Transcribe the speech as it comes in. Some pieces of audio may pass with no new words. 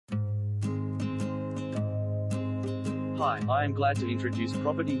Hi, I am glad to introduce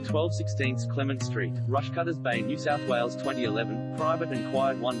property 1216 Clement Street, Rushcutters Bay, New South Wales 2011, private and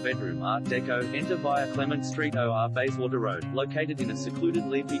quiet one-bedroom Art Deco. Enter via Clement Street OR Bayswater Road. Located in a secluded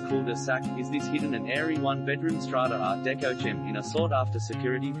leafy cul-de-sac, is this hidden and airy one-bedroom strata Art Deco gem in a sought-after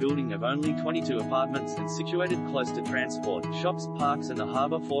security building of only 22 apartments and situated close to transport, shops, parks and the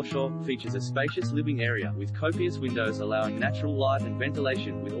harbour foreshore. Features a spacious living area with copious windows allowing natural light and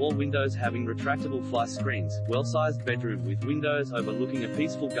ventilation, with all windows having retractable fly screens. Well-sized bedroom with windows overlooking a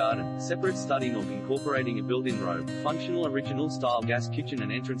peaceful garden, separate study nook incorporating a built-in robe, functional original-style gas kitchen and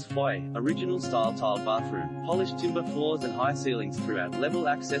entrance foyer, original-style tiled bathroom, polished timber floors and high ceilings throughout, level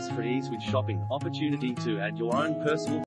access for ease with shopping, opportunity to add your own personal